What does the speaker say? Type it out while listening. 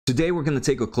Today we're going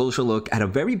to take a closer look at a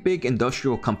very big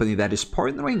industrial company that is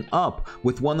partnering up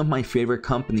with one of my favorite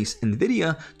companies,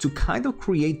 Nvidia, to kind of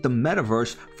create the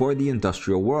metaverse for the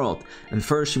industrial world. And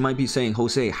first, you might be saying,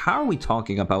 Jose, how are we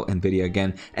talking about Nvidia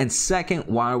again? And second,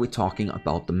 why are we talking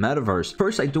about the metaverse?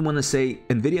 First, I do want to say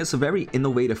Nvidia is a very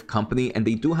innovative company and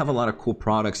they do have a lot of cool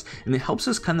products, and it helps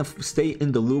us kind of stay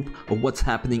in the loop of what's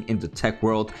happening in the tech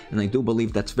world. And I do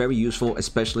believe that's very useful,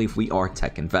 especially if we are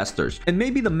tech investors. And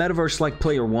maybe the metaverse, like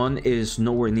Player One, is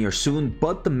nowhere near soon,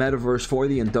 but the metaverse for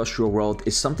the industrial world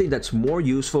is something that's more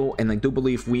useful, and I do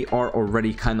believe we are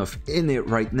already kind of in it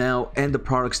right now, and the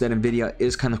products that Nvidia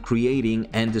is kind of creating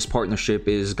and this partnership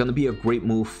is going to be a great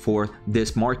move for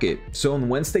this market. So on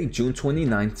Wednesday, June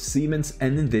 29th, Siemens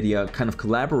and Nvidia kind of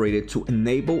collaborated to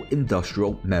enable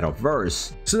industrial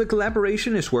metaverse. So the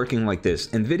collaboration is working like this.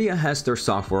 Nvidia has their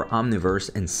software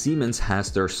Omniverse and Siemens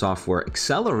has their software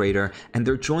Accelerator, and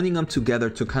they're joining them together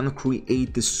to kind of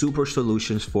create the super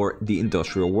solutions for the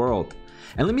industrial world.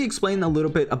 And let me explain a little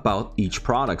bit about each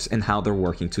products and how they're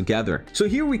working together. So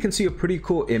here we can see a pretty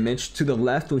cool image. To the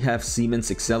left we have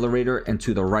Siemens Accelerator, and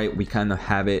to the right we kind of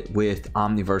have it with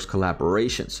Omniverse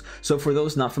collaborations. So for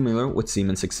those not familiar with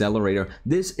Siemens Accelerator,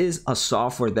 this is a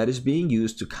software that is being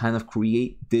used to kind of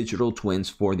create digital twins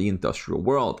for the industrial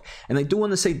world. And I do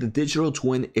want to say the digital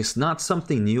twin is not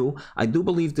something new. I do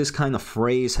believe this kind of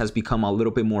phrase has become a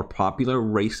little bit more popular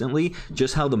recently,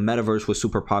 just how the metaverse was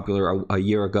super popular a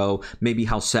year ago, maybe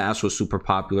how SaaS was super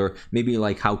popular, maybe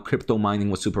like how crypto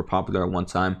mining was super popular at one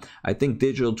time. I think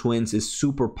digital twins is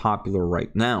super popular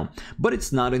right now, but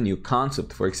it's not a new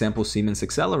concept. For example, Siemens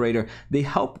Accelerator, they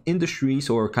help industries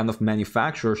or kind of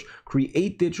manufacturers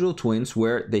create digital twins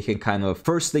where they can kind of,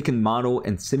 first they can model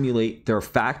and simulate their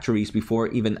factories before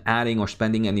even adding or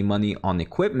spending any money on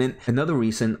equipment. Another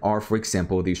reason are, for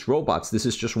example, these robots. This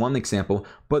is just one example,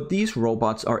 but these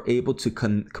robots are able to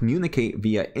communicate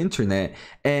via internet,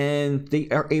 and they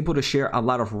are able to share a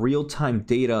lot of real-time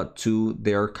data to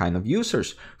their kind of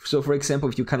users. So for example,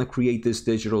 if you kind of create this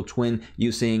digital twin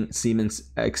using Siemens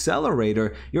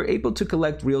Accelerator, you're able to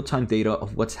collect real-time data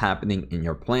of what's happening in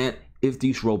your plant, if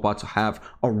these robots have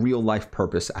a real life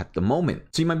purpose at the moment.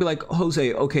 So you might be like,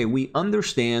 Jose, okay, we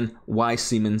understand why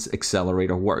Siemens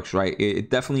Accelerator works, right?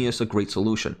 It definitely is a great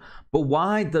solution. But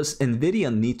why does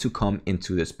Nvidia need to come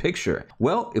into this picture?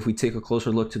 Well, if we take a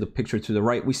closer look to the picture to the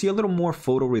right, we see a little more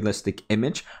photorealistic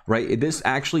image, right? This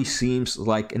actually seems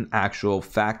like an actual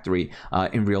factory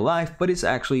in real life, but it's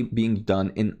actually being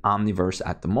done in Omniverse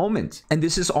at the moment. And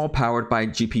this is all powered by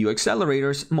GPU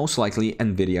accelerators, most likely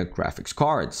Nvidia graphics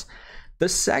cards. The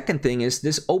second thing is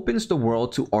this opens the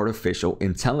world to artificial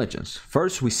intelligence.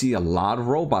 First, we see a lot of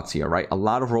robots here, right? A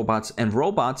lot of robots, and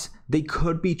robots, they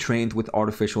could be trained with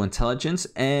artificial intelligence,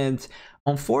 and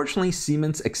unfortunately,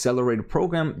 Siemens Accelerator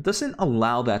program doesn't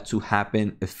allow that to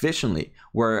happen efficiently,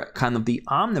 where kind of the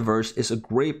Omniverse is a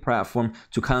great platform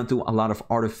to kind of do a lot of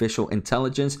artificial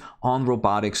intelligence on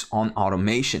robotics, on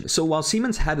automation. So while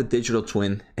Siemens had a digital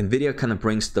twin, Nvidia kind of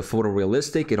brings the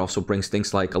photorealistic. It also brings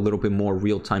things like a little bit more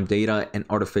real-time data and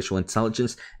artificial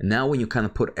intelligence. And now when you kind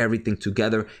of put everything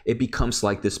together, it becomes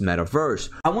like this metaverse.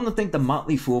 I want to thank the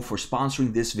Motley Fool for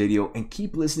sponsoring this video, and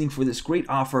keep listening for this great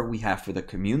offer we have for the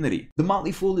community. The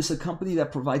Motley Fool is a company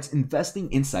that provides investing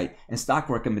insight and stock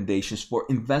recommendations for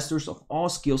investors of all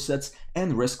skill sets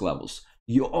and risk levels.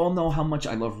 You all know how much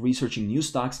I love researching new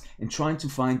stocks and trying to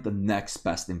find the next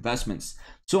best investments.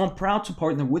 So I'm proud to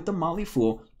partner with the Motley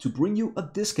Fool to bring you a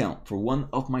discount for one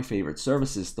of my favorite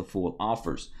services the Fool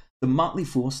offers, the Motley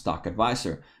Fool Stock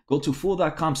Advisor. Go to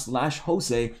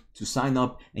fool.com/Jose to sign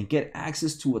up and get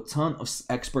access to a ton of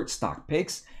expert stock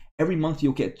picks. Every month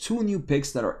you'll get 2 new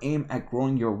picks that are aimed at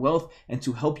growing your wealth and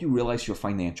to help you realize your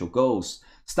financial goals.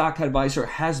 Stock Advisor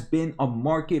has been a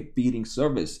market-beating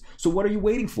service. So what are you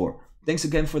waiting for? Thanks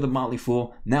again for the Motley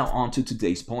Fool. Now on to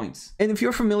today's points. And if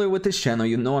you're familiar with this channel,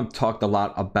 you know I've talked a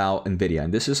lot about Nvidia,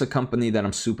 and this is a company that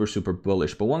I'm super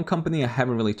bullish. But one company I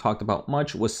haven't really talked about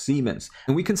much was Siemens.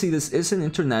 And we can see this is an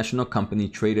international company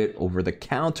traded over the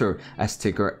counter as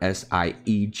ticker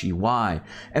SIEGY.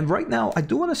 And right now, I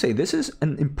do want to say this is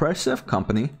an impressive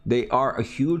company. They are a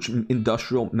huge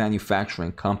industrial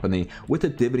manufacturing company with a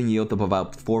dividend yield of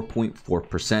about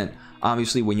 4.4%.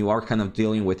 Obviously, when you are kind of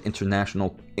dealing with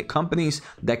international companies,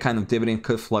 that kind of dividend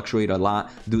could fluctuate a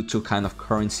lot due to kind of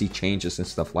currency changes and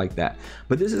stuff like that.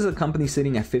 But this is a company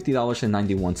sitting at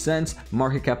 $50.91,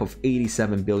 market cap of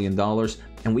 $87 billion,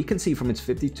 and we can see from its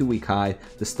 52-week high,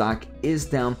 the stock is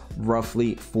down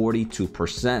roughly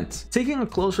 42%. Taking a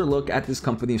closer look at this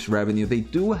company's revenue, they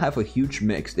do have a huge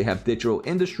mix. They have digital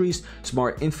industries,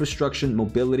 smart infrastructure,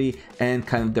 mobility, and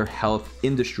kind of their health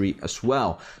industry as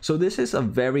well. So this is a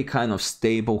very kind of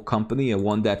stable company, and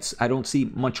one that's I don't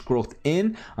see much growth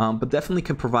in, but definitely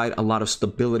can provide a lot of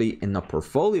stability in the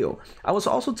portfolio. I was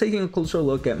also taking a closer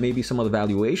look at maybe some of the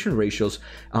valuation ratios.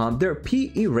 Their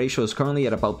PE ratio is currently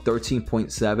at about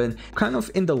 13.7, kind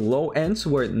of in the low ends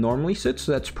where it normally sits,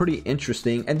 so that's pretty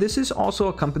interesting. And this is also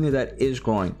a company that is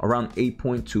growing around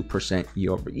 8.2%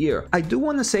 year over year. I do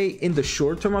want to say in the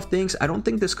short term of things, I don't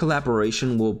think this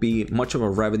collaboration will be much of a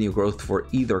revenue growth for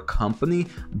either company,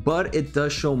 but it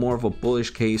does show more of a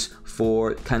bullish case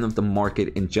for kind of the market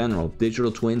in general.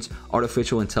 Digital twins,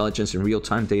 artificial intelligence, and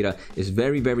real-time data is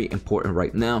very, very important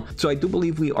right now. So I do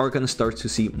believe we are going to start to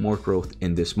see more growth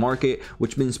in this market,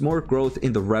 which means more growth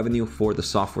in the revenue for the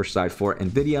software side for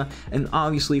Nvidia, and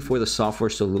obviously for the software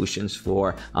solutions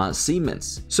for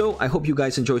Siemens. So I hope you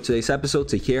guys enjoyed today's episode.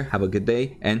 Take care, have a good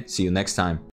day, and see you next time.